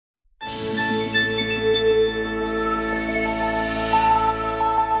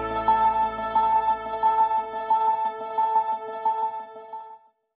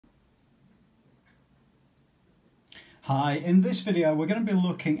Hi, in this video we're going to be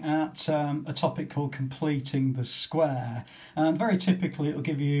looking at a topic called completing the square, and very typically it'll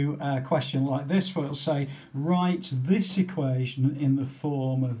give you a question like this where it'll say write this equation in the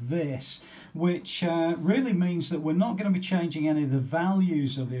form of this, which really means that we're not going to be changing any of the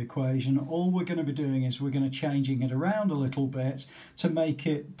values of the equation. All we're going to be doing is we're going to changing it around a little bit to make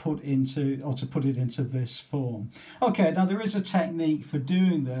it put it into this form. Okay, now there is a technique for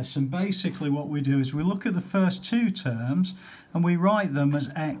doing this, and basically what we do is we look at the first two terms and we write them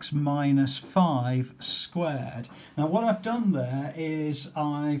as x minus 5 squared. Now what I've done there is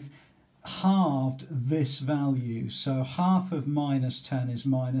I've halved this value, so half of minus 10 is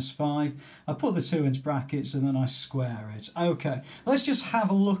minus 5. I put the 2 into brackets and then I square it. Okay, let's just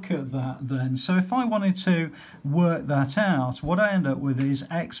have a look at that then. So if I wanted to work that out, what I end up with is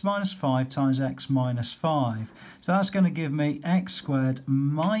x minus 5 times x minus 5. So that's going to give me x squared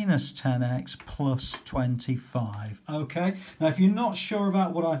minus 10x plus 25. Okay, now if you're not sure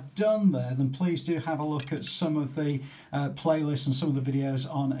about what I've done there, then please do have a look at some of the playlists and some of the videos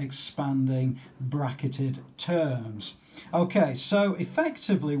on expanding bracketed terms. Okay, so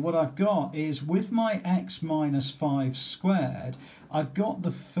effectively what I've got is with my x minus 5 squared, I've got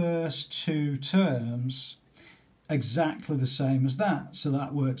the first two terms exactly the same as that, so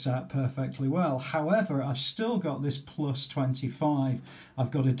that works out perfectly well. However, I've still got this plus 25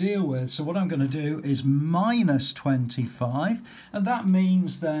 I've got to deal with, so what I'm going to do is minus 25, and that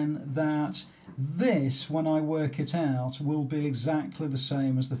means then that this, when I work it out, will be exactly the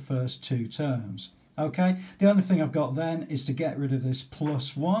same as the first two terms. Okay, the only thing I've got then is to get rid of this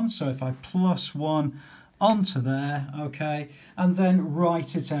plus 1, so if I plus 1 onto there, okay, and then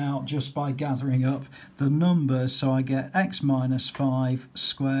write it out just by gathering up the numbers, so I get x minus 5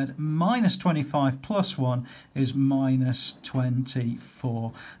 squared minus 25 plus 1 is minus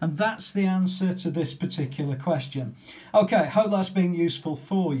 24, and that's the answer to this particular question. Okay, hope that's been useful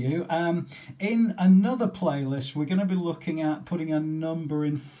for you. In another playlist we're going to be looking at putting a number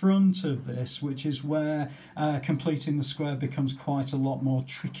in front of this, which is where completing the square becomes quite a lot more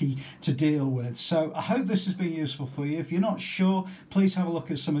tricky to deal with. So I hope this has been useful for you. If you're not sure, please have a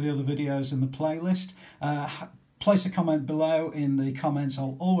look at some of the other videos in the playlist. Place a comment below in the comments.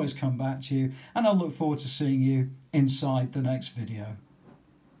 I'll always come back to you, and I'll look forward to seeing you inside the next video.